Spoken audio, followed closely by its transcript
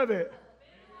of it?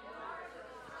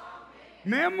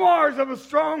 Memoirs of a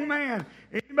Strong Man.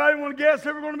 Anybody want to guess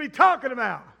who we're going to be talking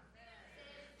about?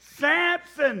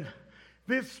 Samson,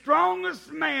 the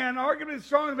strongest man, arguably the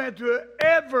strongest man to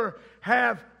ever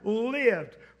have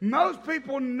lived. Most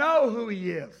people know who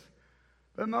he is,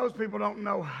 but most people don't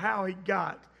know how he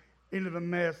got into the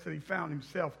mess that he found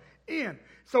himself in.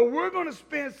 So we're going to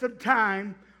spend some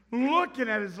time looking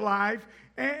at his life,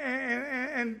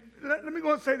 and let me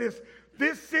go and say this.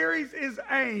 This series is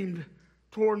aimed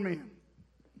toward men.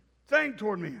 It's aimed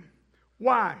toward men.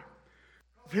 Why?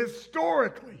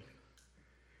 Historically,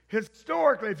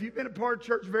 if you've been a part of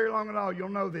church very long at all, you'll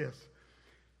know this.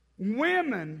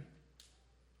 Women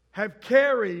have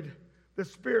carried the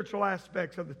spiritual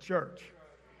aspects of the church.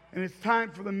 And it's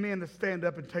time for the men to stand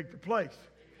up and take the place.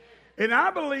 And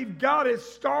I believe God has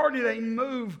started a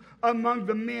move among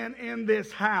the men in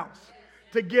this house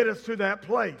to get us to that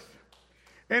place.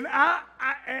 And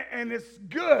and it's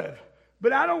good,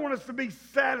 but I don't want us to be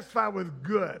satisfied with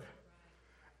good.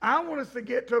 I want us to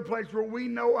get to a place where we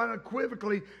know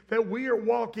unequivocally that we are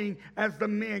walking as the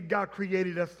men God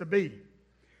created us to be.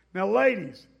 Now,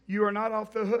 ladies, you are not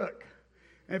off the hook.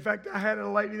 In fact, I had a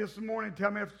lady this morning tell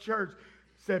me after church,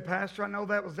 said, Pastor, I know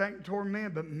that was aimed toward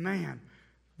men, but man,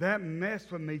 that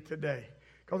messed with me today.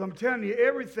 Because I'm telling you,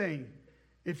 everything,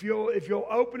 if you'll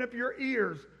open up your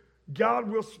ears, God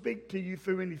will speak to you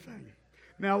through anything.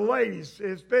 Now, ladies,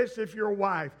 especially if you're a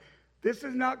wife, this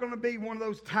is not going to be one of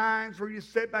those times where you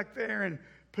sit back there and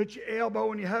put your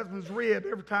elbow in your husband's rib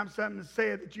every time something is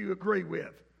said that you agree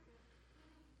with.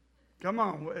 Come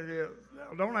on.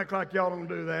 Don't act like y'all don't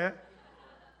do that.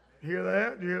 Hear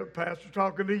that? Yeah, Pastor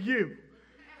talking to you.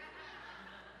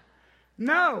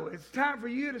 No, it's time for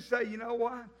you to say, you know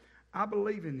what? I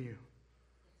believe in you.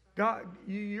 God,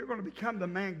 you're going to become the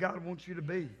man God wants you to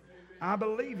be. I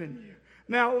believe in you.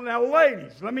 Now,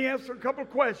 ladies, let me answer a couple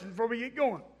of questions before we get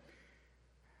going.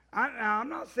 I'm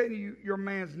not saying your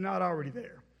man's not already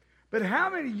there. But how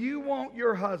many of you want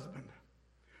your husband,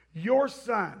 your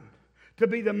son, to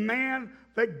be the man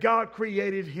that God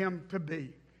created him to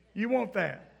be? You want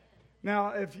that?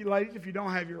 Now, ladies, if you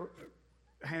don't have your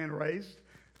hand raised,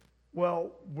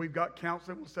 well, we've got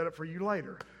counseling. We'll set up for you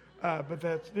later. But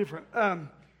that's different.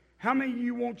 How many of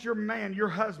you want your man, your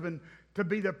husband, to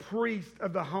be the priest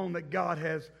of the home that God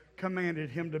has commanded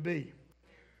him to be?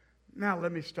 Now,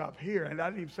 let me stop here. And I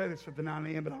didn't even say this at the 9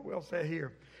 a.m., but I will say it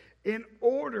here. In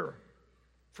order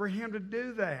for him to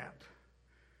do that,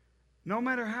 no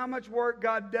matter how much work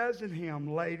God does in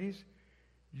him, ladies,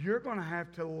 you're going to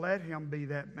have to let him be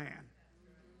that man.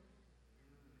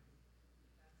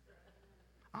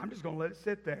 I'm just going to let it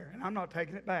sit there, and I'm not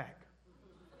taking it back.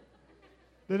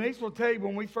 Denise will tell you,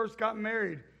 when we first got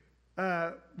married,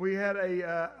 we had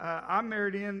I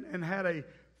married in and had a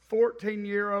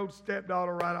 14-year-old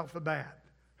stepdaughter right off the bat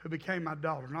who became my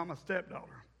daughter, not my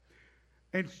stepdaughter.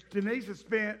 And Denise has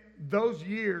spent those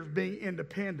years being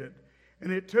independent.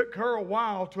 And it took her a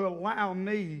while to allow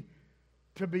me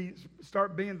to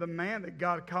start being the man that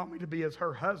God called me to be as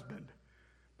her husband.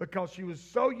 Because she was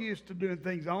so used to doing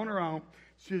things on her own.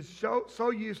 She was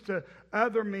so used to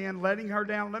other men letting her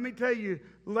down. Let me tell you,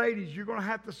 ladies, you're going to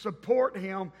have to support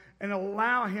him and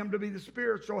allow him to be the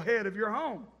spiritual head of your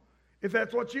home. If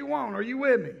that's what you want. Are you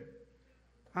with me?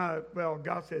 Well,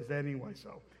 God says that anyway,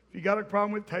 so if you got a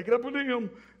problem with it, take it up with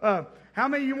him. How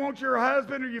many of you want your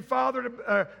husband or your father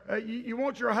to, you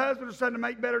want your husband or son to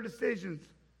make better decisions?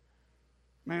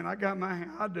 Man, I got my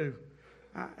hand. I do.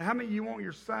 How many of you want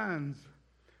your sons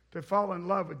to fall in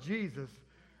love with Jesus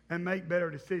and make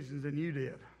better decisions than you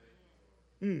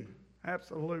did?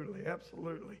 Absolutely,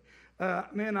 absolutely.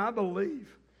 Man, I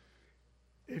believe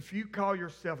if you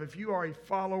are a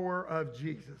follower of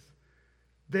Jesus,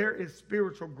 there is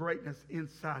spiritual greatness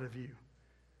inside of you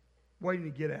waiting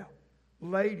to get out.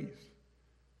 Ladies,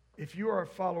 if you are a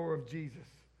follower of Jesus,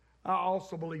 I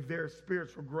also believe there is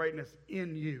spiritual greatness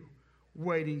in you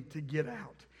waiting to get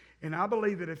out. And I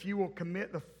believe that if you will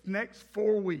commit the next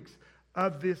 4 weeks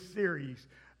of this series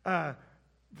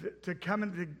to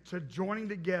coming to joining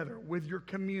together with your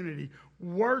community,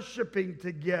 worshiping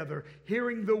together,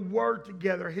 hearing the word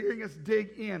together, hearing us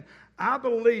dig in, I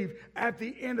believe at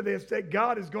the end of this that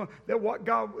what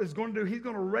God is going to do, he's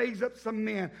going to raise up some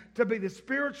men to be the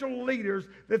spiritual leaders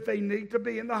that they need to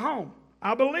be in the home.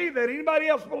 I believe that. Anybody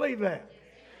else believe that?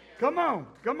 Come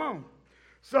on.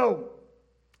 So,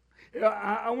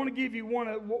 I want to give you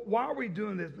why are we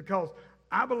doing this? Because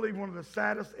I believe one of the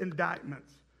saddest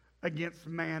indictments against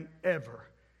man ever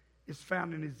is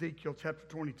found in Ezekiel chapter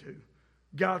 22.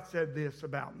 God said this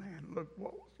about man.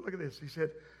 Look at this. He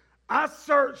said, I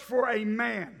searched for a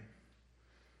man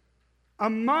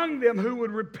among them who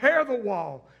would repair the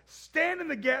wall, stand in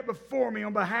the gap before me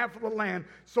on behalf of the land,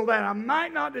 so that I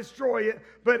might not destroy it,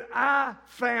 but I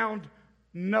found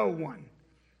no one.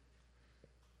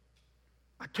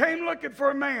 I came looking for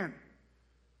a man.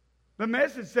 The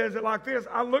Message says it like this: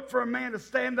 I looked for a man to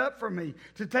stand up for me,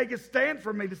 to take a stand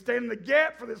for me, to stand in the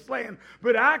gap for this land,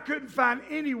 but I couldn't find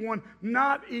anyone,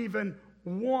 not even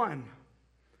one.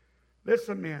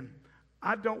 Listen, men,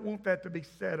 I don't want that to be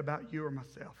said about you or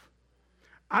myself.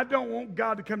 I don't want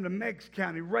God to come to Meigs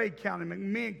County, Ray County,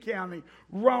 McMinn County,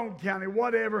 Roane County,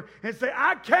 whatever, and say,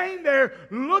 I came there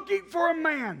looking for a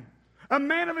man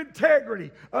of integrity,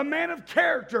 a man of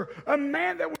character, a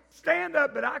man that would stand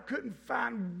up, but I couldn't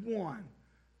find one.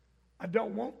 I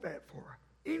don't want that for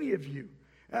any of you.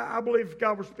 I believe if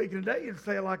God were speaking today, he'd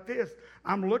say it like this: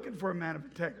 I'm looking for a man of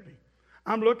integrity.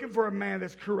 I'm looking for a man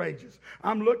that's courageous.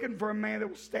 I'm looking for a man that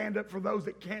will stand up for those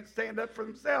that can't stand up for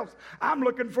themselves. I'm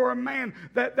looking for a man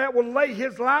that will lay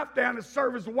his life down to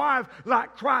serve his wife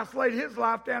like Christ laid his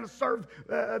life down to serve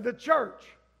the church.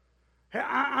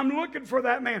 I'm looking for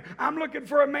that man. I'm looking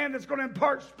for a man that's going to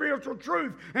impart spiritual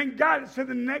truth and guidance to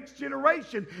the next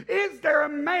generation. Is there a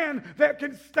man that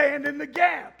can stand in the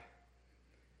gap?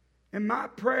 And my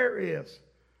prayer is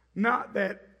not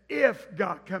that if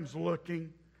God comes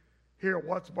looking here at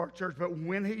Watts Bar Church, but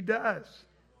when he does,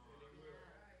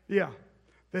 that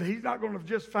he's not going to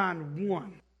just find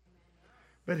one,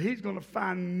 but he's going to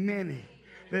find many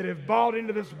that have bought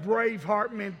into this brave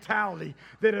heart mentality,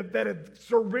 that have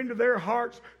surrendered their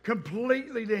hearts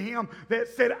completely to him, that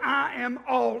said, I am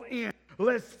all in.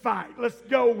 Let's fight. Let's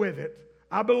go with it.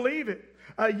 I believe it.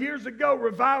 Years ago,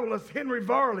 revivalist Henry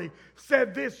Varley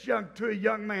said this to a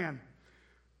young man: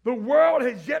 the world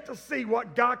has yet to see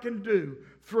what God can do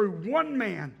through one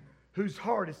man whose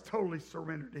heart is totally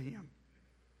surrendered to him.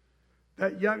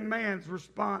 That young man's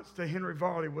response to Henry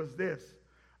Varley was this: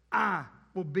 I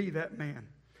will be that man.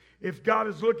 If God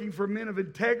is looking for men of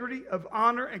integrity, of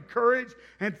honor and courage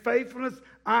and faithfulness,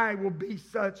 I will be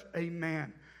such a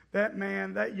man.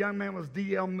 That young man was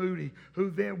D.L. Moody, who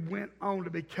then went on to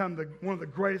become one of the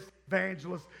greatest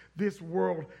evangelists this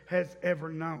world has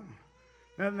ever known.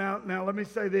 Now let me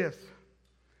say this.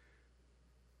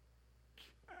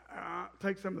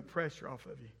 Take some of the pressure off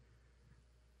of you.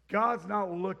 God's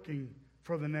not looking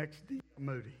for the next D.L.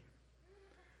 Moody.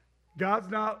 God's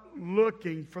not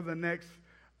looking for the next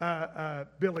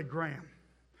Billy Graham.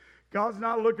 God's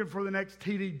not looking for the next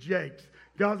T.D. Jakes.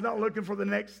 God's not looking for the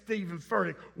next Stephen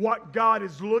Furtick. What God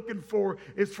is looking for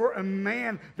is for a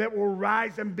man that will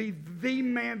rise and be the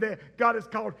man that God has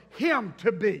called him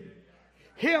to be.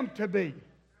 Him to be.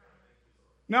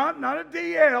 Not a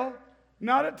DL,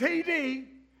 not a TD,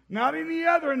 not any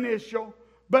other initial,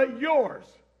 but yours.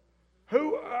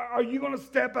 Who are you going to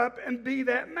step up and be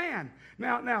that man?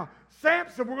 Now,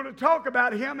 Samson, we're going to talk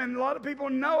about him, and a lot of people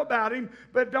know about him,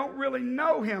 but don't really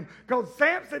know him, because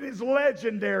Samson is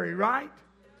legendary, right?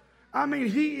 I mean,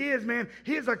 he is, man.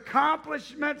 His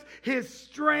accomplishments, his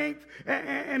strength,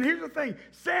 and here's the thing.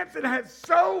 Samson had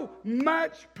so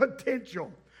much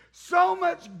potential. So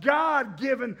much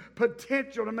God-given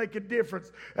potential to make a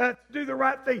difference, to do the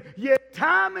right thing. Yet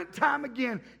time and time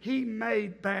again, he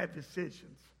made bad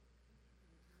decisions.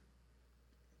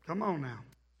 Come on now.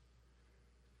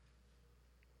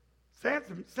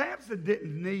 Samson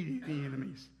didn't need any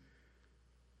enemies.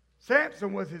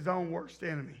 Samson was his own worst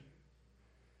enemy.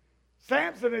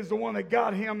 Samson is the one that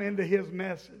got him into his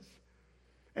messes.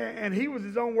 And he was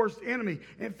his own worst enemy.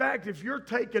 In fact, if you're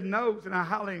taking notes, and I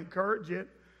highly encourage it,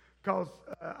 because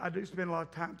I do spend a lot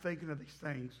of time thinking of these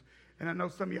things. And I know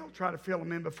some of y'all try to fill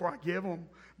them in before I give them,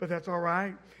 but that's all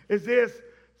right. Is this: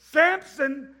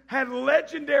 Samson had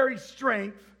legendary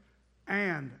strength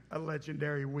and a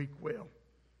legendary weak will.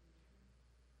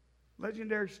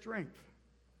 Legendary strength.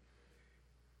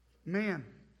 Man,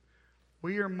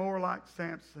 we are more like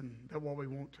Samson than what we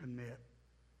want to admit.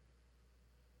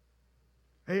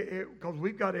 Because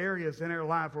we've got areas in our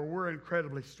life where we're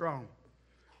incredibly strong.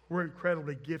 We're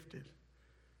incredibly gifted.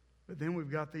 But then we've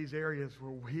got these areas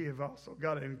where we have also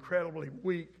got an incredibly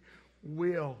weak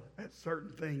will at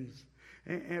certain things.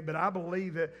 But I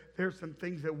believe that there's some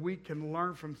things that we can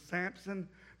learn from Samson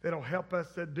that'll help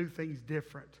us to do things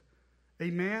different.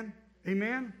 Amen?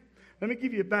 Amen? Let me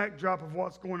give you a backdrop of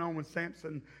what's going on when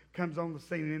Samson comes on the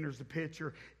scene and enters the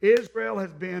picture. Israel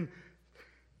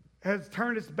has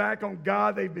turned its back on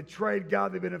God. They've betrayed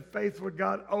God. They've been unfaithful to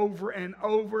God over and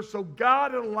over. So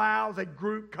God allows a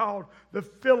group called the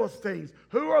Philistines.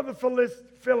 Who are the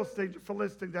Philistines?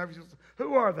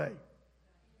 Who are they?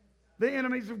 The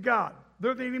enemies of God.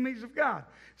 They're the enemies of God.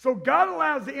 So God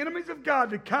allows the enemies of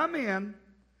God to come in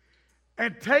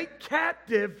and take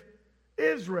captive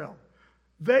Israel.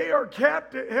 They are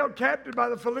held captive by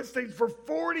the Philistines for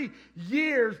 40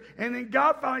 years. And then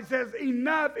God finally says,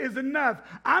 enough is enough.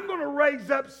 I'm going to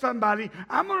raise up somebody.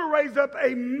 I'm going to raise up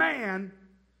a man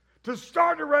to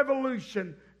start a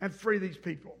revolution and free these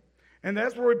people. And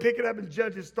that's where we pick it up in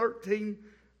Judges 13,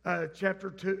 Judges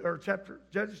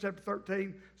chapter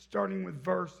 13, starting with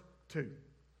verse 2.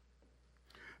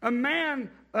 A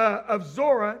man of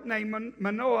Zorah named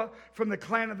Manoah from the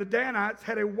clan of the Danites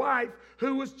had a wife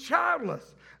who was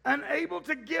childless, unable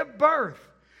to give birth.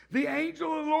 The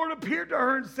angel of the Lord appeared to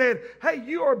her and said, hey,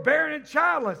 you are barren and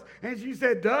childless. And she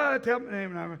said, duh, tell me.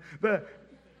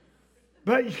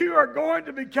 But you are going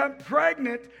to become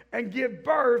pregnant and give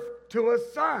birth to a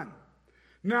son.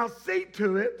 Now see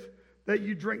to it that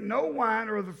you drink no wine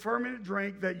or the fermented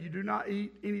drink, that you do not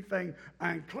eat anything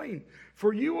unclean.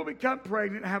 For you will become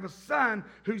pregnant and have a son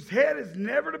whose head is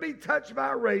never to be touched by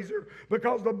a razor,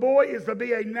 because the boy is to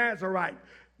be a Nazarite,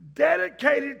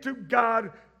 dedicated to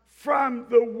God from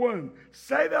the womb.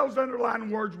 Say those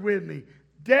underlined words with me.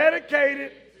 Dedicated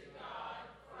to God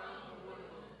from the womb.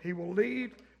 He will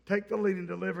take the lead in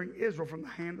delivering Israel from the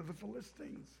hand of the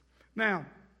Philistines. Now,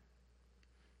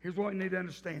 here's what you need to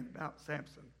understand about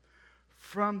Samson.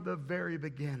 From the very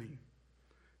beginning,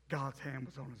 God's hand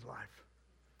was on his life.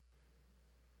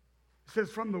 It says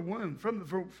from the womb,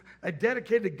 a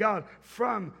dedicated God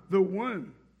from the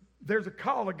womb. There's a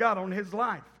call of God on his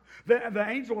life. The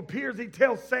angel appears, he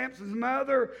tells Samson's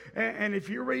mother, and if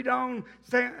you read on,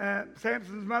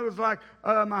 Samson's mother's like,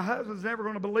 my husband's never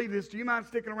going to believe this. Do you mind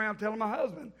sticking around telling my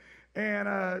husband?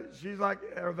 And she's like,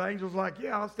 or the angel's like,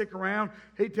 yeah, I'll stick around.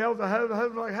 He tells the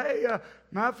husband, like, hey,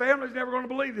 my family's never going to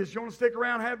believe this. You want to stick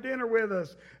around, have dinner with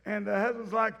us? And the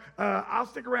husband's like, I'll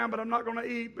stick around, but I'm not going to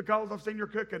eat because I've seen your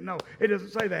cooking. No, it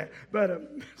doesn't say that.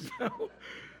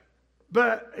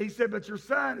 But he said, but your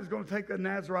son is going to take a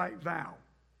Nazarite vow.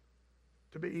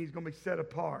 He's going to be set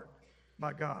apart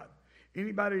by God.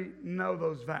 Anybody know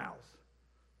those vows?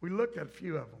 We looked at a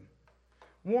few of them.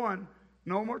 One,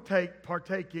 no more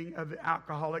partaking of the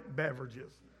alcoholic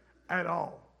beverages at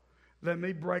all. Let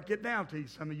me break it down to you.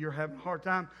 Some of you are having a hard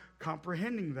time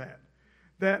comprehending that.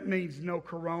 That means no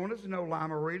Coronas, no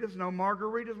Limeritas, no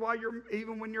margaritas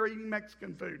even when you're eating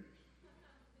Mexican food.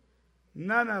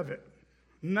 None of it.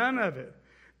 None of it.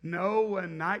 No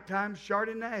nighttime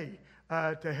Chardonnay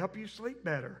to help you sleep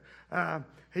better.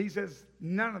 He says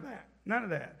none of that. None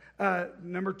of that.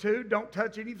 Number two, don't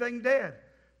touch anything dead.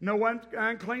 No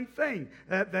unclean thing.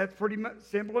 That's pretty much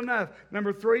simple enough.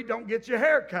 Number three, don't get your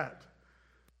hair cut.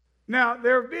 Now,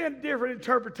 there have been different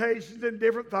interpretations and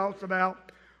different thoughts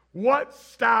about what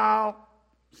style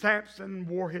Samson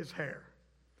wore his hair.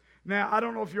 Now, I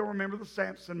don't know if you'll remember the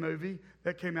Samson movie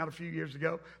that came out a few years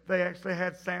ago. They actually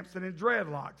had Samson in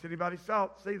dreadlocks. Anybody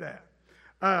see that?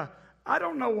 I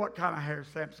don't know what kind of hair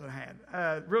Samson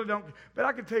had. Really don't. But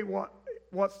I can tell you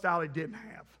what style he didn't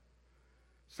have.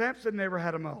 Samson never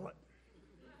had a mullet.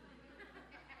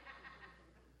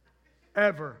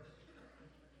 Ever.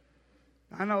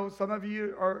 I know some of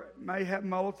you may have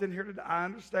mullets in here today. I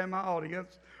understand my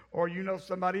audience. Or you know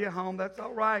somebody at home. That's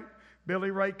all right. Billy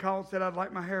Ray called and said, I'd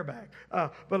like my hair back.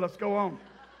 But let's go on.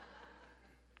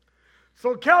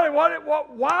 So Kelly,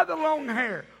 why the long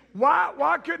hair?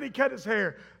 Why couldn't he cut his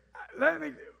hair?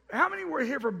 How many were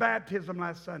here for baptism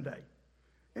last Sunday?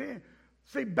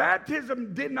 See,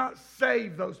 baptism did not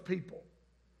save those people.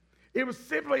 It was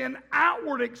simply an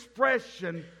outward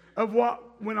expression of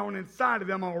what went on inside of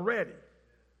them already.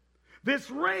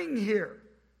 This ring here,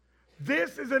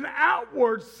 this is an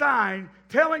outward sign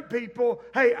telling people,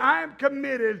 hey, I am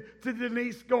committed to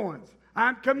Denise Goins.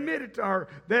 I'm committed to her.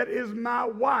 That is my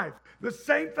wife. The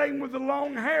same thing with the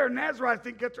long hair. Nazarites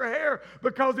didn't cut their hair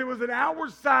because it was an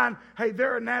outward sign. Hey,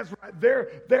 they're a Nazarite.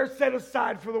 They're set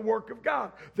aside for the work of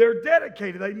God. They're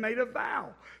dedicated. They made a vow.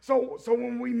 So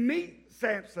when we meet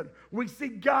Samson, we see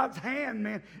God's hand,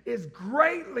 man, is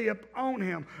greatly upon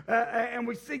him. And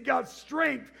we see God's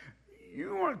strength.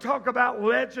 You want to talk about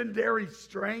legendary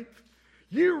strength?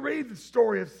 You read the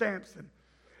story of Samson.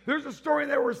 There's a story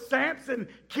there where Samson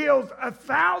kills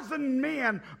 1,000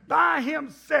 men by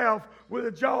himself with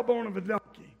a jawbone of a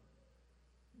donkey.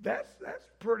 That's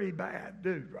pretty bad,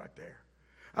 dude, right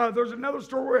there. There's another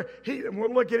story where and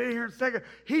we'll look at it here in a second.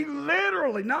 He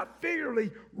literally, not figuratively,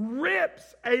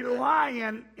 rips a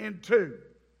lion in two.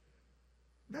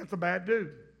 That's a bad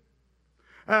dude.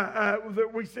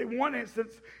 We see one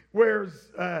instance where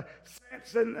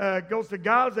Samson goes to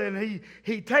Gaza and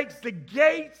he takes the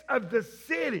gates of the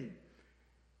city,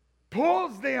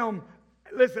 pulls them.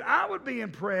 Listen, I would be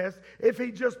impressed if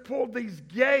he just pulled these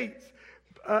gates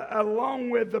along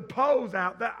with the pose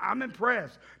out, that I'm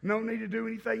impressed. No need to do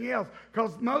anything else.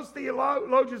 Because most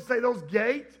theologians say those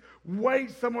gates weigh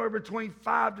somewhere between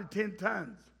 5 to 10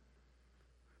 tons.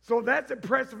 So that's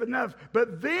impressive enough.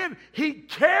 But then he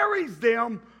carries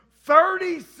them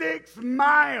 36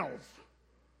 miles.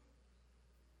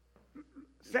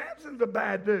 Samson's a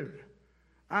bad dude.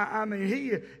 I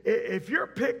mean, if you're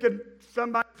picking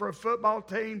somebody for a football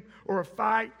team or a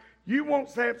fight, you want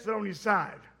Samson on your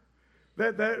side.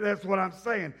 That's what I'm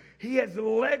saying. He has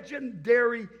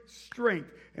legendary strength.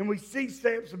 And we see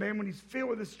Samson, man, when he's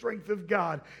filled with the strength of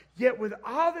God. Yet with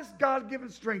all this God-given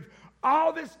strength,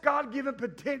 all this God-given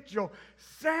potential,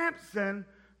 Samson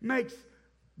makes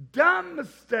dumb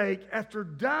mistake after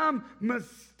dumb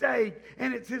mistake.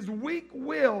 And it's his weak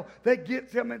will that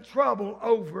gets him in trouble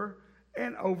over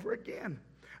and over again.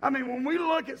 I mean, when we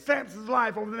look at Samson's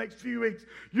life over the next few weeks,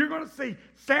 you're going to see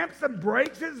Samson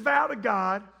breaks his vow to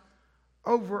God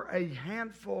over a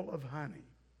handful of honey.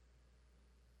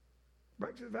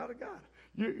 Breaks his vow to God.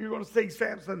 You're going to see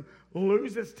Samson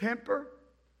lose his temper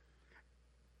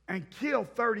and kill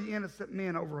 30 innocent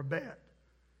men over a bet.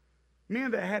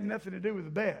 Men that had nothing to do with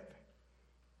the bet.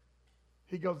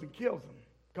 He goes and kills them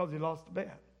because he lost the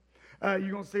bet.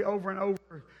 You're going to see over and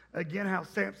over again how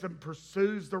Samson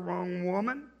pursues the wrong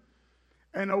woman.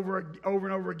 And over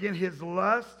and over again, his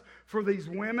lust for these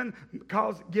women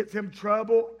gets him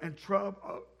trouble and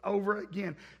trouble over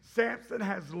again. Samson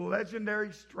has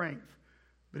legendary strength,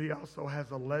 but he also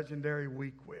has a legendary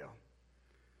weak will.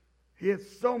 He has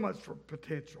so much for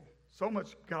potential, so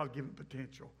much God-given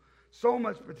potential, so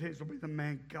much potential to be the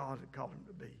man God had called him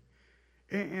to be.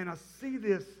 And I see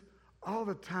this all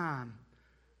the time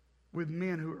with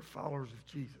men who are followers of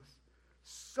Jesus.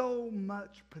 So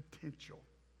much potential.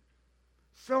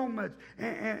 So much.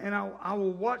 And I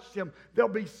will watch them. They'll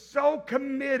be so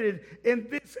committed in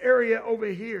this area over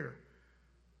here,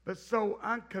 but so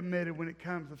uncommitted when it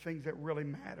comes to things that really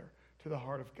matter to the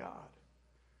heart of God.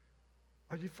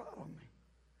 Are you following me?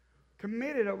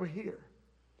 Committed over here.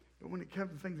 But when it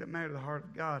comes to things that matter to the heart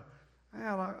of God,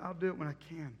 well, I'll do it when I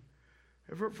can.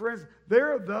 For instance,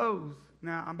 there are those,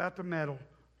 now I'm about to meddle.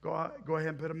 Go ahead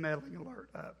and put a meddling alert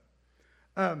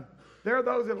up. There are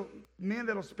those men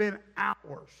that'll spend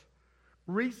hours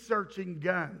researching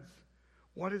guns.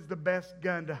 What is the best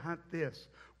gun to hunt this?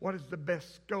 What is the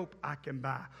best scope I can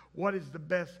buy? What is the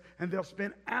best? And they'll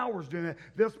spend hours doing that.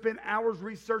 They'll spend hours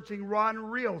researching rod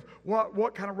and reels.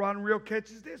 What kind of rod and reel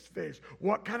catches this fish?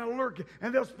 What kind of lure?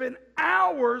 And they'll spend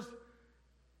hours,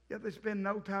 yet they spend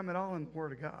no time at all in the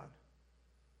Word of God.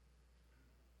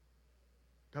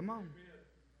 Come on.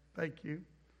 Thank you.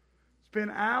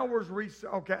 Spend hours research.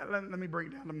 Okay, let me bring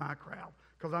it down to my crowd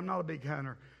because I'm not a big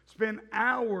hunter. Spend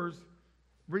hours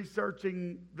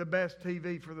researching the best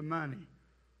TV for the money,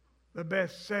 the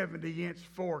best 70-inch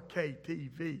 4K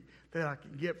TV that I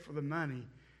can get for the money,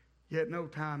 yet no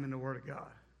time in the Word of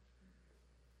God,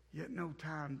 yet no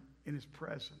time in His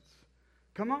presence.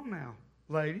 Come on now,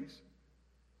 ladies.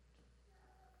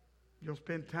 You'll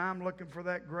spend time looking for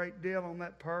that great deal on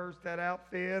that purse, that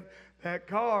outfit, that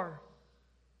car.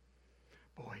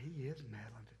 Boy, he is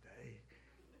meddling today.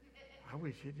 I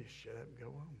wish he'd just shut up and go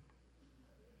on.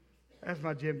 That's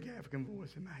my Jim Gaffigan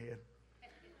voice in my head.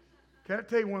 Can I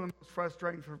tell you one of the most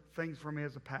frustrating things for me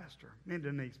as a pastor? Me and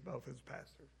Denise both as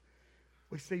pastors.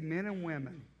 We see men and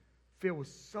women filled with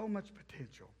so much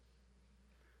potential,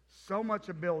 so much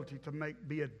ability to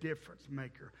be a difference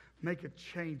maker, make a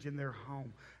change in their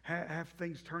home, have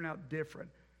things turn out different,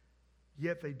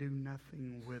 yet they do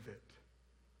nothing with it.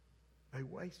 They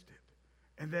waste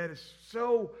it. And that is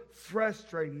so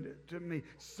frustrating to me.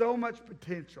 So much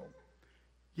potential,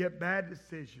 yet bad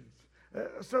decisions.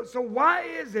 So why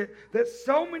is it that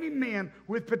so many men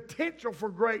with potential for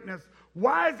greatness,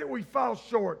 why is it we fall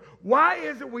short? Why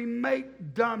is it we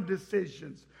make dumb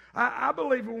decisions? I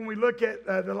believe when we look at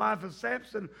the life of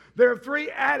Samson, there are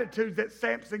three attitudes that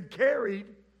Samson carried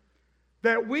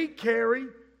that we carry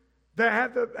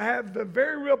that have the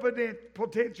very real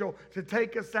potential to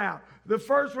take us out. The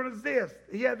first one is this.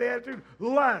 He had the attitude,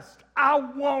 lust. I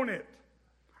want it.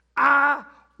 I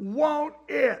want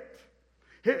it.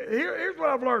 Here's what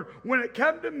I've learned. When it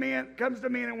comes to men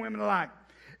and women alike,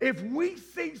 if we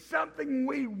see something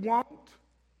we want,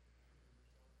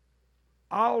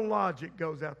 all logic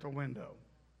goes out the window.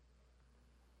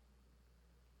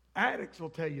 Addicts will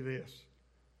tell you this.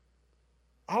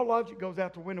 All logic goes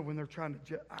out the window when they're trying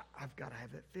to, I've got to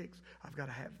have that fixed. I've got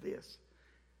to have this.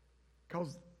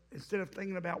 Because instead of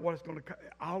thinking about what it's going to cost,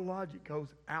 all logic goes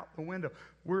out the window.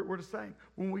 We're the same.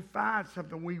 When we find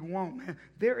something we want, man,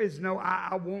 there is no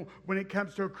I want. When it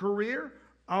comes to a career,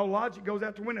 All logic goes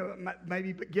out the window.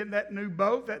 Maybe getting that new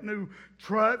boat, that new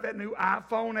truck, that new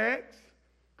iPhone X.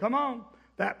 Come on.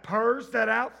 That purse, that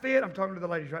outfit. I'm talking to the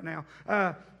ladies right now.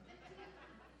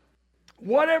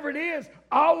 Whatever it is,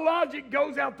 all logic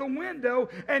goes out the window,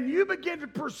 and you begin to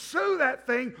pursue that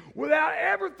thing without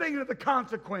ever thinking of the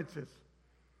consequences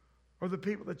or the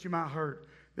people that you might hurt.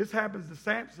 This happens to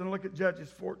Samson. Look at Judges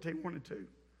 14, 1 and 2.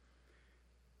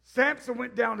 Samson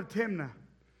went down to Timnah.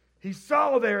 He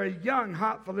saw there a young,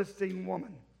 hot Philistine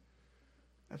woman.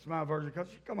 That's my version. Because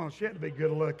come on, she had to be good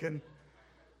looking.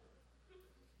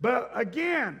 But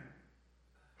again,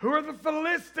 who are the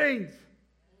Philistines?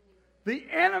 The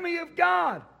enemy of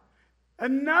God.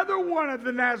 Another one of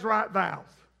the Nazarite vows.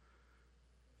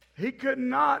 He could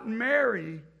not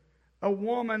marry a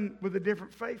woman with a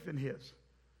different faith than his,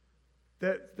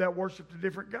 that worshiped a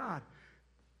different God.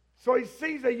 So he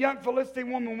sees a young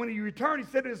Philistine woman. When he returned,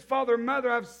 he said to his father and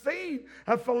mother, I've seen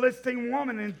a Philistine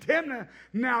woman in Timnah.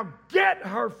 Now get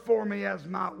her for me as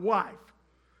my wife.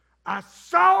 I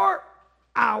saw her.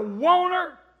 I want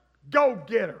her. Go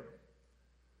get her.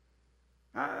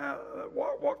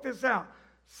 Walk this out.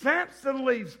 Samson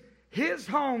leaves his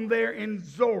home there in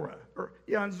Zorah.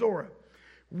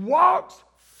 Walks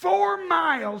 4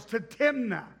 miles to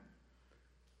Timnah.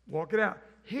 Walk it out.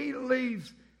 He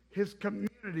leaves his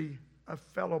community of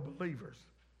fellow believers.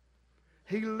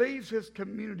 He leaves his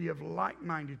community of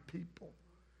like-minded people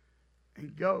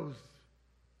and goes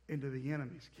into the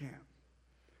enemy's camp.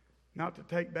 Not to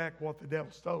take back what the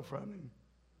devil stole from him,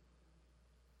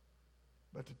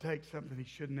 but to take something he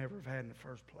should never have had in the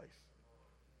first place.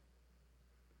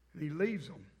 And he leaves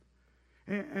them.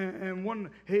 And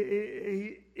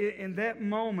in that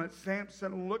moment,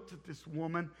 Samson looked at this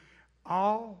woman.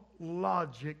 All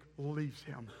logic leaves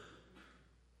him.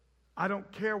 I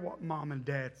don't care what mom and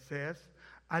dad says.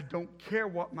 I don't care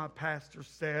what my pastor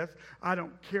says. I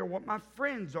don't care what my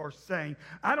friends are saying.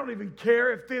 I don't even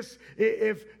care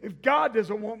if God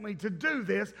doesn't want me to do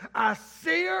this. I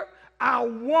see her. I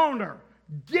want her.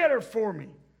 Get her for me.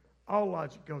 All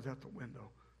logic goes out the window.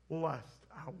 Lust,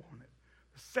 I want it.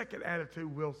 The second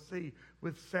attitude we'll see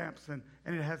with Samson,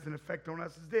 and it has an effect on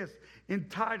us, is this: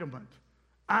 entitlement.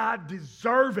 I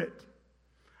deserve it.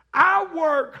 I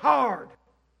work hard.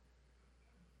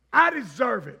 I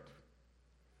deserve it.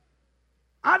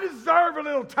 I deserve a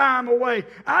little time away.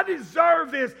 I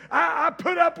deserve this. I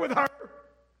put up with her.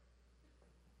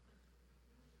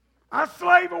 I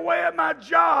slave away at my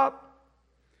job.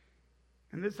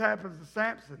 And this happens to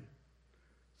Samson.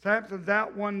 Samson's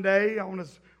out one day on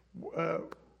his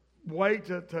way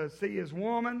to see his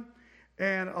woman,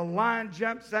 and a lion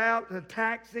jumps out and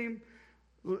attacks him.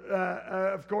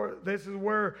 Of course, this is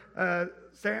where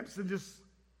Samson just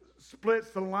splits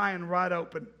the lion right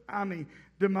open. I mean,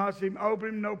 demolishes him, open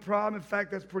him, no problem. In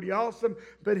fact, that's pretty awesome.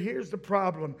 But here's the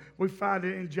problem. We find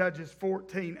it in Judges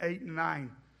 14, 8 and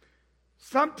 9.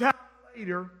 Sometime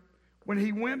later, when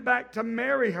he went back to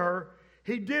marry her,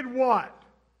 he did what?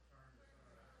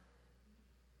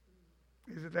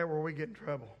 Isn't that where we get in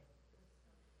trouble?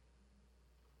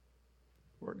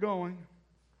 We're going.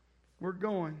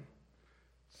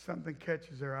 Something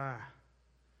catches their eye,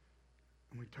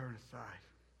 and we turn aside.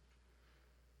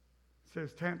 It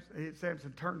says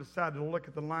Samson turned aside to look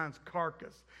at the lion's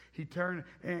carcass. He turned,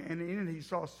 and in it he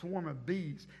saw a swarm of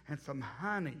bees and some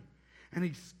honey. And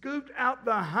he scooped out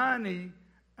the honey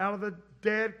out of the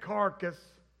dead carcass.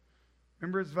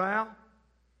 Remember his vow?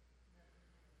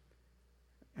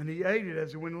 And he ate it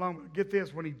as he went along. But get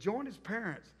this, when he joined his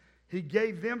parents, he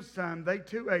gave them some. They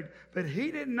too ate. But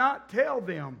he did not tell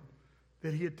them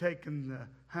that he had taken the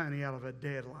honey out of a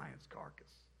dead lion's carcass.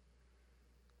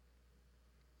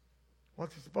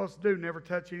 What's he supposed to do? Never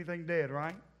touch anything dead,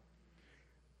 right?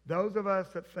 Those of us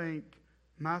that think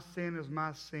my sin is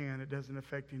my sin, it doesn't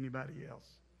affect anybody else,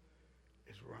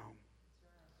 is wrong.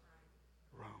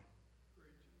 Wrong.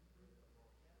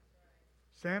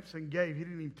 Samson gave. He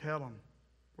didn't even tell them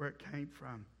where it came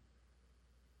from.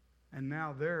 And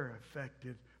now they're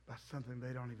affected by something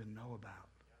they don't even know about.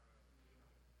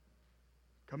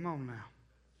 Come on now.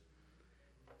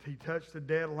 He touched the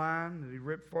dead lion that he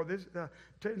ripped for. This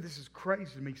is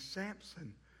crazy to me.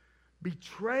 Samson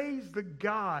betrays the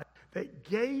God that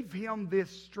gave him this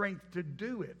strength to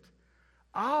do it,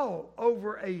 all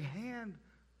over a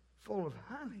handful of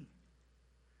honey.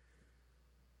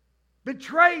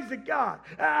 Betrays the God.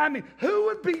 I mean, who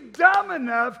would be dumb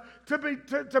enough to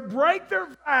break their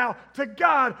vow to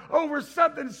God over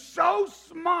something so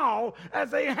small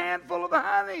as a handful of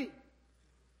honey?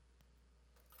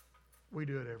 We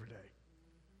do it every day.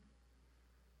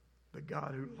 The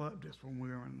God who loved us when we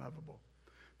were unlovable.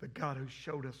 The God who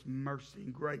showed us mercy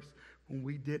and grace when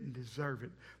we didn't deserve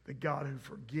it. The God who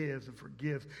forgives and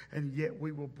forgives, and yet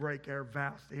we will break our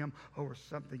vows to Him over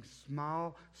something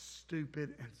small,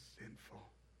 stupid, and sinful.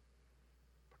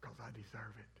 Because I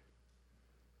deserve it.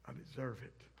 I deserve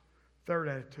it. Third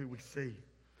attitude we see,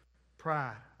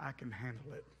 pride. I can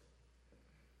handle it.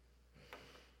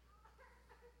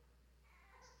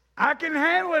 I can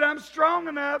handle it. I'm strong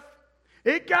enough.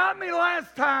 It got me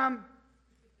last time.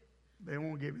 They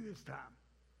won't get me this time.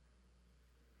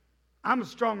 I'm a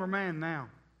stronger man now.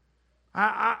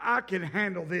 I can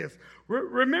handle this.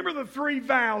 Remember the 3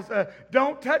 vows.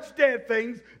 Don't touch dead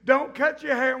things. Don't cut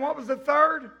your hair. And what was the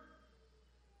third?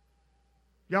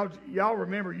 Y'all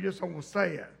remember. You just don't want to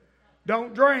say it.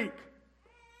 Don't drink.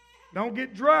 Don't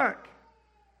get drunk.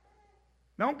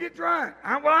 Don't get drunk.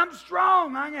 I'm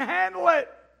strong. I can handle it.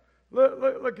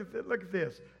 Look at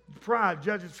this. Pride,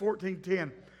 Judges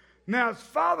 14:10. Now his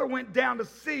father went down to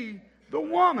see the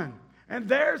woman. And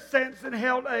there Samson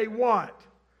held a what?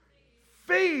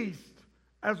 Feast,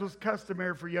 as was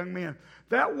customary for young men.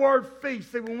 That word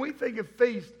feast, see, when we think of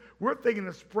feast, we're thinking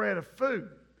of spread of food.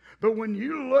 But when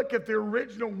you look at the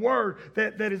original word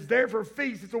that is there for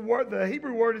feast, it's a word, the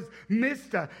Hebrew word is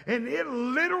mista. And it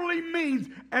literally means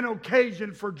an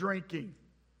occasion for drinking.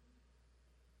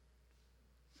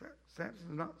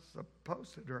 Samson's not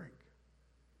supposed to drink.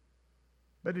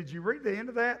 But did you read the end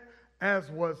of that? As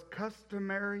was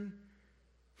customary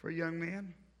for young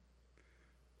men.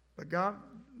 But God,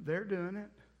 they're doing it.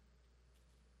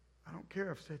 I don't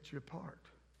care if it sets you apart.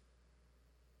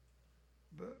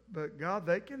 But God,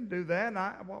 they can do that.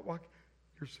 And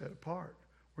you're set apart.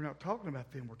 We're not talking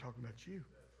about them. We're talking about you.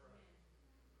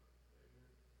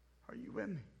 Are you with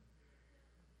me?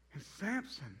 And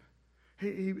Samson,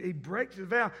 he breaks his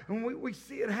vow. And we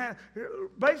see it happen.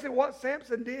 Basically what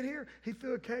Samson did here, he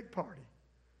threw a keg party.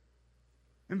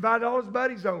 Invited all his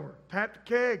buddies over. Tapped the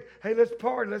keg. Hey, let's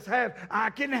party. Let's have.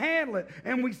 I can handle it.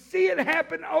 And we see it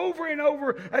happen over and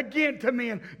over again to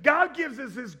men. God gives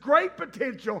us this great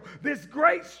potential, this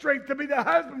great strength to be the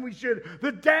husband we should,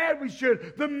 the dad we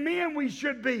should, the men we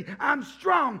should be. I'm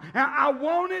strong. I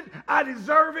want it. I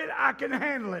deserve it. I can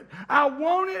handle it. I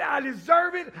want it. I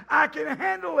deserve it. I can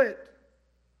handle it.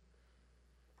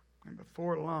 And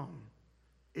before long,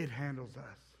 it handles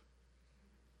us.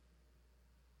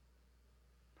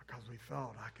 Because we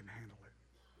thought, I can handle it.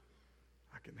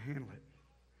 I can handle it.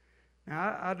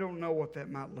 Now, I don't know what that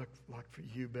might look like for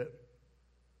you, but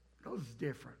it's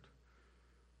different.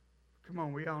 Come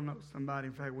on, we all know somebody,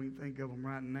 in fact, we can think of them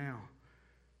right now,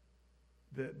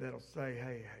 that'll say,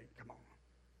 hey, come on.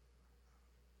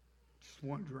 Just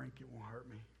one drink, it won't hurt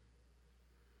me.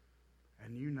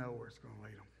 And you know where it's going to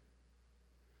lead them.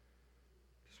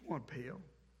 Just one pill.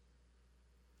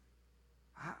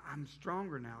 I'm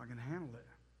stronger now. I can handle it.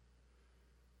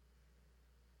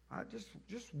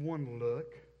 Just one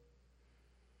look.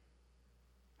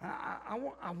 I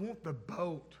want the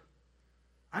boat.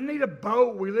 I need a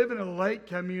boat. We live in a lake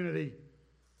community.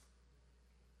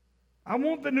 I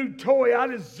want the new toy. I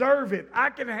deserve it. I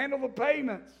can handle the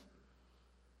payments.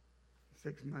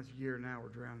 6 months a year now, we're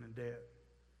drowning in debt.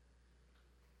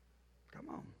 Come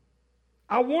on.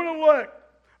 I want to look.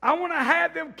 I want to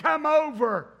have them come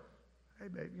over. Hey,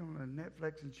 baby, you want to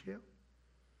Netflix and chill?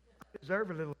 I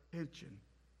deserve a little attention.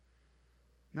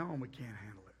 No, we can't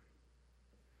handle it.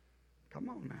 Come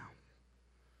on now.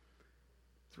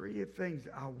 3 things.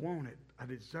 I want it. I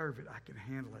deserve it. I can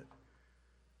handle it.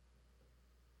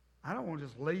 I don't want to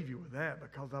just leave you with that,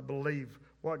 because I believe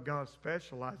what God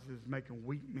specializes is making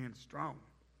weak men strong.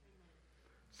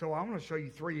 So I want to show you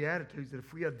 3 attitudes that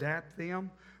if we adapt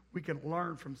them, we can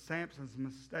learn from Samson's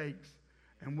mistakes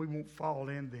and we won't fall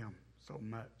in them so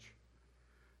much.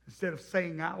 Instead of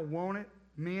saying, I want it,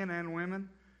 men and women,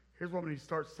 here's what we need to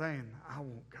start saying. I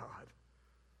want God.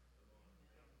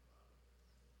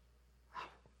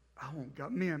 I want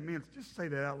God. Men, just say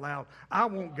that out loud. I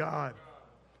want God.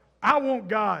 I want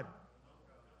God.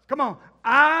 Come on.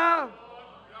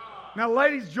 Now,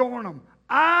 ladies, join them.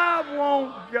 I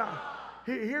want God.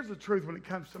 Here's the truth when it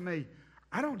comes to me.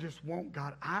 I don't just want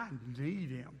God. I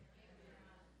need Him.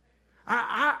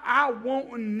 I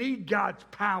want and need God's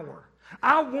power.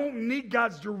 I won't need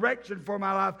God's direction for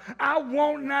my life. I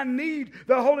want and I need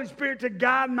the Holy Spirit to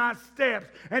guide my steps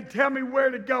and tell me where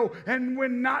to go and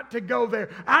when not to go there.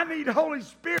 I need Holy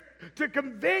Spirit to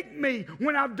convict me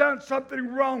when I've done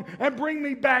something wrong and bring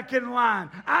me back in line.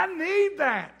 I need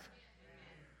that.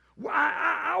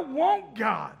 I want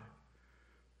God.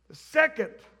 The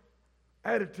second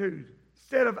attitude,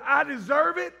 instead of I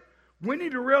deserve it, we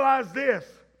need to realize this.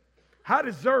 I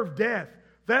deserve death.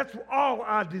 That's all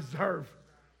I deserve.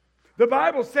 The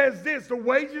Bible says this, the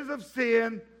wages of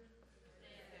sin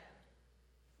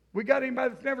We got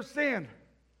anybody that's never sinned?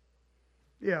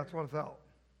 Yeah, that's what I thought.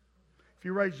 If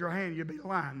you raise your hand, you'll be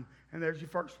lying, and there's your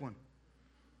first one.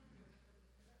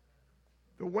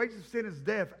 The wages of sin is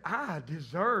death. I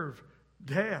deserve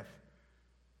death.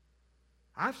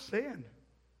 I've sinned.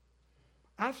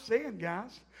 I've sinned,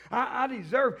 guys. I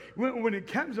deserve, when it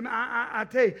comes to me, I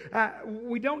tell you,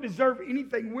 we don't deserve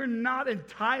anything. We're not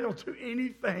entitled to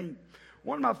anything.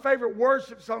 One of my favorite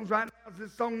worship songs right now is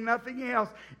this song, Nothing Else.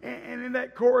 And in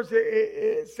that chorus,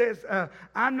 it says,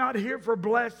 I'm not here for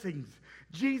blessings.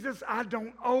 Jesus, I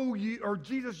don't owe you, or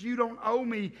Jesus, you don't owe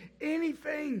me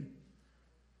anything.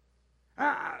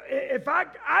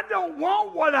 I don't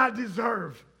want what I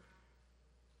deserve.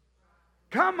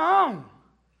 Come on.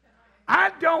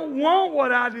 I don't want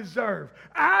what I deserve.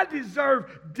 I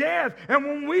deserve death. And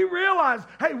when we realize,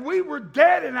 hey, we were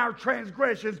dead in our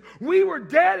transgressions. We were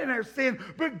dead in our sin.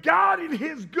 But God in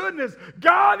His goodness,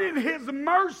 God in His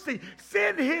mercy,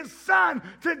 sent His Son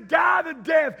to die the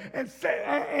death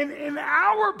and in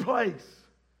our place.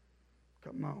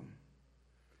 Come on.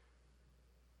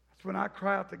 That's when I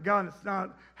cry out to God. It's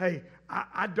not, hey,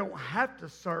 I don't have to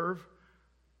serve.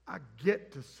 I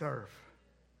get to serve.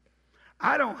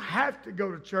 I don't have to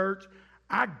go to church.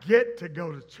 I get to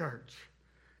go to church.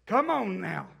 Come on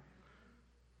now.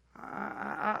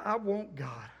 I want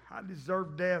God. I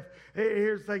deserve death.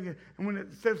 Here's the thing. And when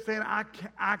instead of saying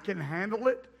I can handle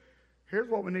it, here's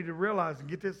what we need to realize and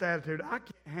get this attitude. I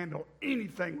can't handle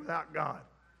anything without God.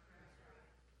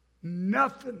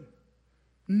 Nothing.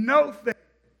 No thing.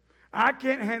 I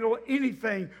can't handle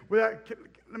anything without.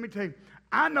 Let me tell you.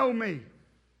 I know me.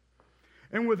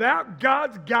 And without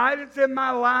God's guidance in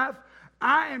my life,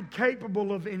 I am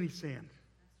capable of any sin.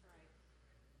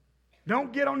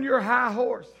 Don't get on your high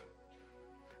horse.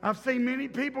 I've seen many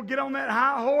people get on that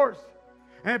high horse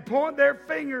and point their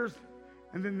fingers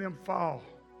and then them fall.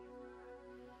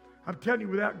 I'm telling you,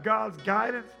 without God's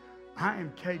guidance, I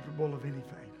am capable of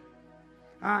anything.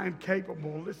 I am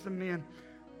capable. Listen, men,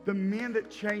 the men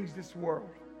that change this world,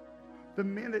 the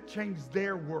men that change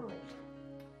their world,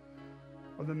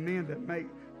 are the men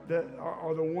that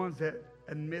are the ones that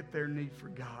admit their need for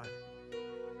God.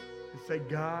 And say,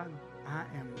 God, I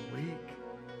am weak.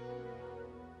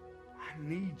 I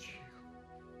need you.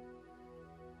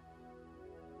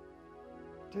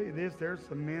 I'll tell you this, there's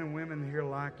some men and women here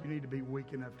like you need to be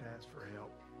weak enough to ask for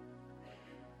help.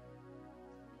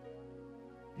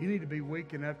 You need to be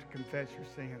weak enough to confess your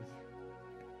sins.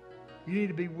 You need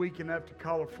to be weak enough to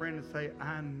call a friend and say,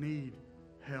 I need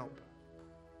help.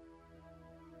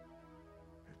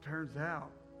 Turns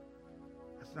out,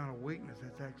 that's not a weakness,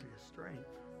 that's actually a strength.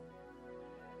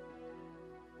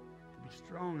 To be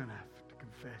strong enough to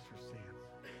confess your sins.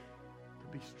 To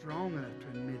be strong enough to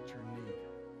admit your need.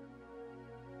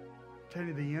 I tell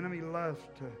you, the enemy loves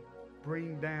to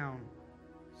bring down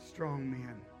strong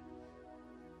men.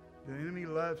 The enemy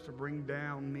loves to bring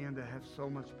down men that have so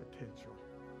much potential.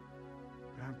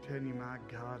 But I'm telling you, my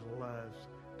God loves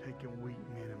taking weak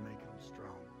men and making them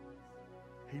strong.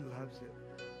 He loves it.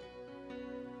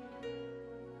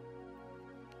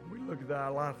 We look at the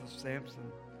life of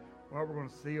Samson. What we're going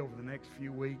to see over the next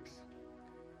few weeks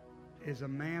is a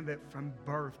man that from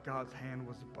birth God's hand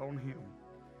was upon him.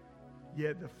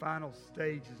 Yet the final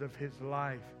stages of his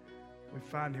life, we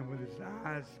find him with his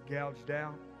eyes gouged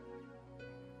out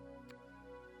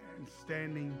and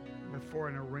standing before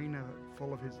an arena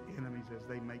full of his enemies as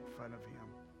they make fun of him.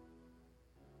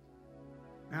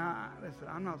 Now, listen,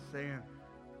 I'm not saying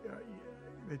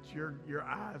that your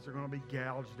eyes are going to be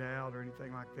gouged out or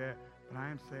anything like that. But I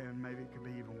am saying maybe it could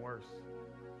be even worse.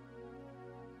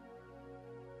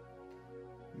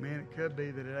 Man, it could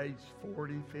be that at age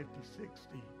 40, 50, 60,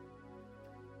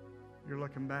 you're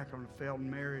looking back on a failed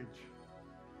marriage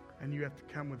and you have to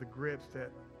come with the grips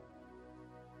that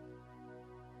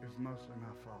it was mostly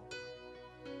my fault.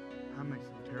 I made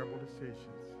some terrible decisions.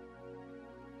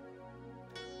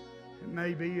 It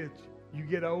may be that you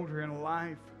get older in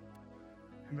life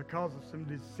and because of some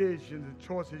decisions and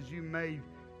choices you made,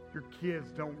 your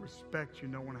kids don't respect you,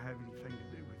 don't want to have anything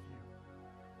to do with you.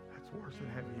 That's worse than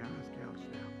having your eyes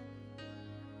gouged out.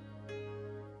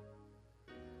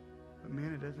 But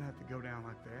man, it doesn't have to go down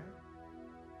like that.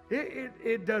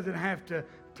 It doesn't have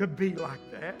to be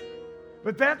like that.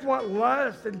 But that's what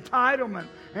lust, entitlement,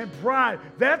 and pride,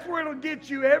 that's where it'll get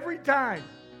you every time.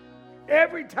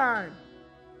 Every time.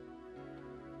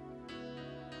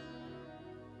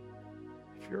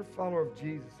 If you're a follower of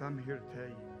Jesus, I'm here to tell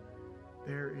you,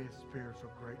 there is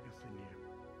spiritual greatness in you.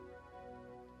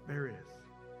 There is.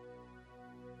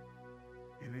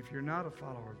 And if you're not a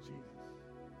follower of Jesus,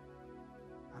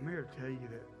 I'm here to tell you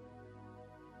that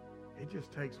It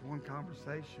just takes one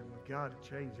conversation with God to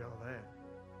change all that.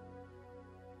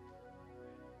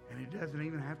 And it doesn't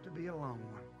even have to be a long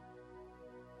one.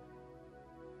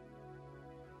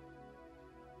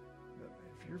 But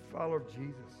if you're a follower of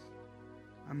Jesus,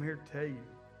 I'm here to tell you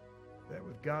that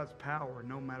with God's power,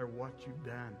 no matter what you've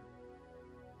done,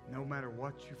 no matter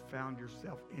what you found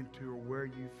yourself into or where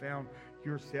you found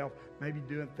yourself, maybe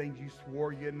doing things you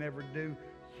swore you'd never do,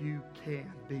 you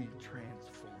can be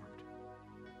transformed.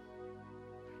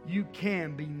 You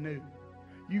can be new.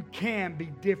 You can be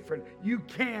different. You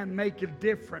can make a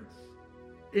difference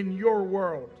in your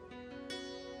world.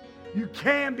 You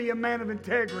can be a man of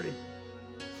integrity.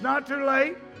 It's not too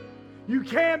late. You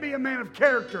can be a man of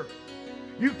character.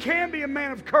 You can be a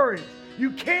man of courage.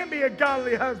 You can be a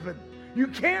godly husband. You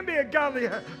can be a godly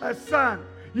son.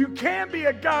 You can be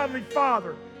a godly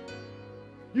father.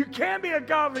 You can be a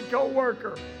godly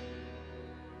co-worker. You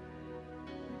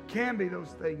can be those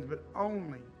things, but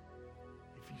only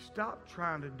if you stop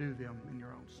trying to do them in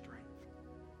your own strength.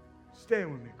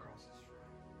 Stand with me across this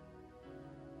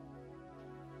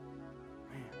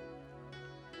room. Man.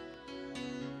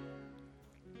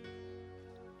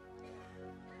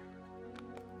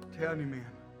 Tell you, man.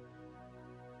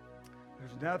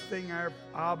 There's nothing our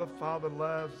Abba Father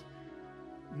loves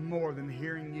more than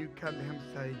hearing you come to Him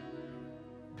and say,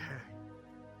 Daddy,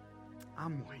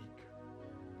 I'm weak.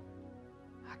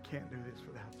 I can't do this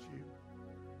without you.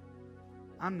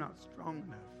 I'm not strong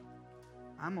enough.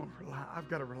 I've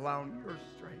got to rely on your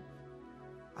strength.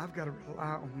 I've got to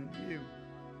rely on you.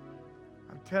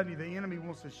 I'm telling you, the enemy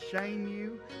wants to shame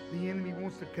you. The enemy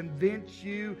wants to convince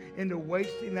you into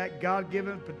wasting that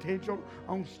God-given potential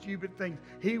on stupid things.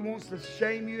 He wants to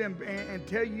shame you and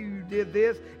tell you did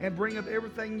this and bring up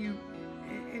everything you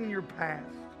in your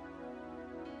past.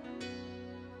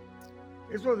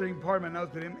 This wasn't even part of my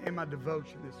notes, but in my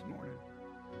devotion this morning,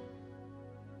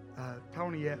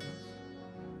 Tony Evans,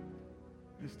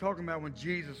 he's talking about when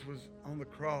Jesus was on the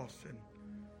cross and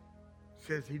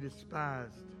says he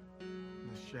despised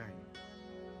the shame.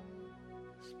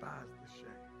 Despised the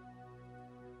shame.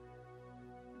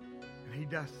 And he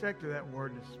dissected that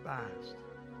word despised.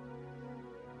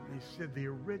 And he said the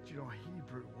original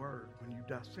Hebrew word, when you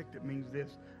dissect it, means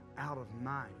this: out of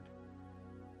mind,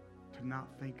 to not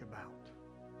think about.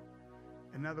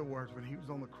 In other words, when he was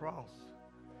on the cross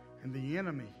and the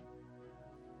enemy,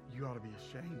 you ought to be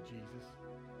ashamed, Jesus.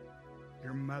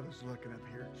 Your mother's looking up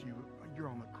here at you. You're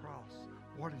on the cross.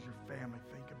 What does your family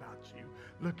think about you?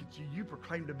 Look at you. You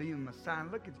proclaim to be the Messiah.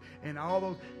 Look at you. And all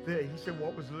those. He said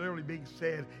what was literally being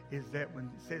said is that when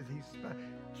it says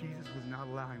Jesus was not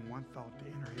allowing one thought to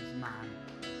enter his mind.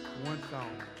 One thought.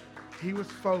 He was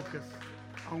focused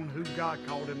on who God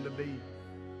called him to be.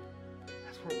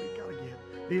 That's what we got to get.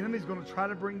 The enemy's going to try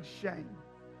to bring shame.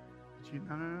 But you,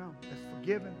 no. That's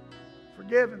forgiven.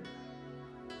 Forgiven.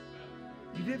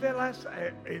 You did that last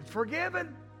time. It's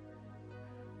forgiven.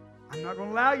 I'm not going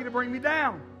to allow you to bring me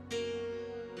down.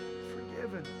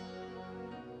 Forgiven.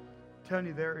 I'm telling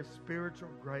you, there is spiritual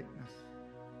greatness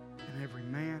in every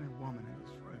man and woman in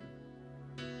this room.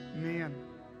 Men,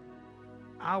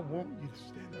 I want you to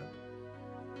stand up.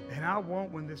 And I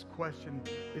want, when this question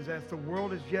is asked, the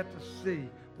world is yet to see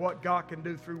what God can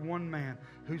do through one man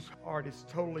whose heart is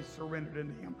totally surrendered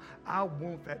into Him. I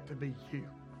want that to be you.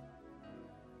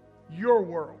 Your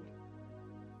world.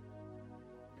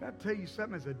 Can I tell you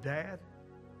something as a dad?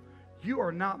 You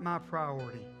are not my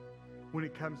priority when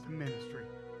it comes to ministry.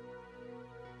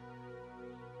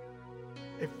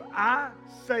 If I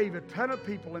save a ton of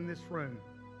people in this room,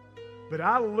 but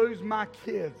I lose my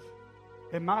kids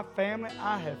and my family,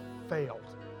 I have failed.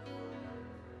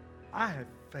 I have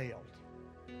failed.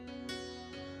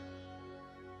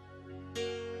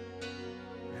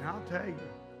 And I'll tell you,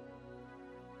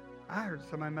 I heard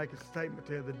somebody make a statement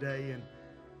the other day,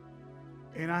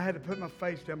 and I had to put my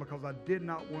face down because I did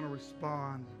not want to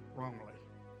respond wrongly.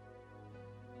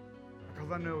 Because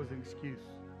I knew it was an excuse.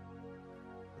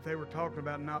 But they were talking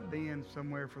about not being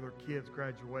somewhere for their kids'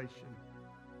 graduation.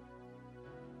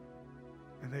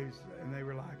 And they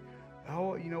were like,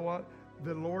 oh, you know what?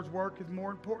 The Lord's work is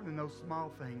more important than those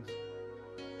small things.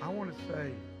 I want to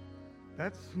say,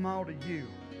 that's small to you.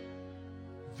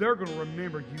 They're going to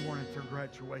remember you weren't at their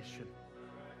graduation.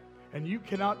 And you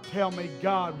cannot tell me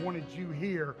God wanted you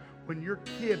here when your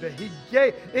kid that He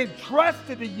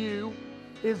entrusted to you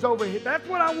is over here. That's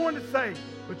what I wanted to say.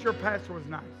 But your pastor was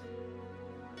nice.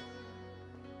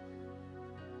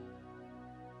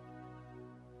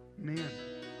 Men,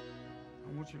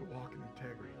 I want you to walk in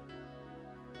integrity.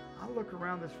 I look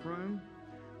around this room.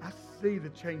 I see the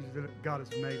changes that God has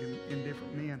made in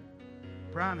different men.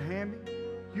 Brian Hamby,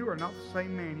 you are not the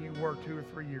same man you were 2 or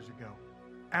 3 years ago.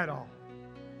 At all.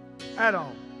 At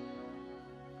all.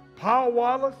 Paul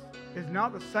Wallace is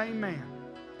not the same man.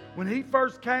 When he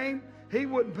first came, he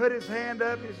wouldn't put his hand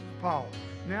up. This is Paul.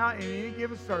 Now, in any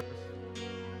given service,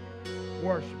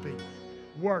 worshiping,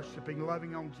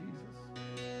 loving on Jesus.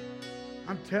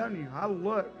 I'm telling you, I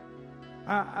look.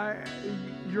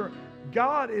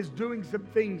 God is doing some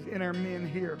things in our men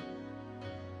here.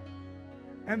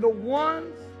 And the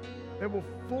ones that will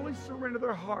fully surrender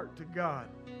their heart to God,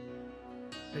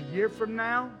 a year from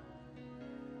now,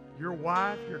 your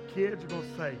wife, your kids are going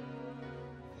to say,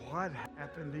 what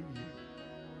happened to you?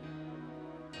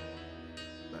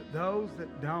 But those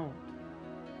that don't,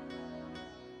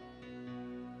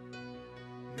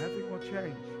 nothing will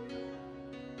change.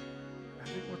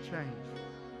 Nothing will change.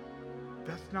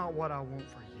 That's not what I want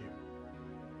for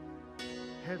you.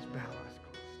 Heads bowed.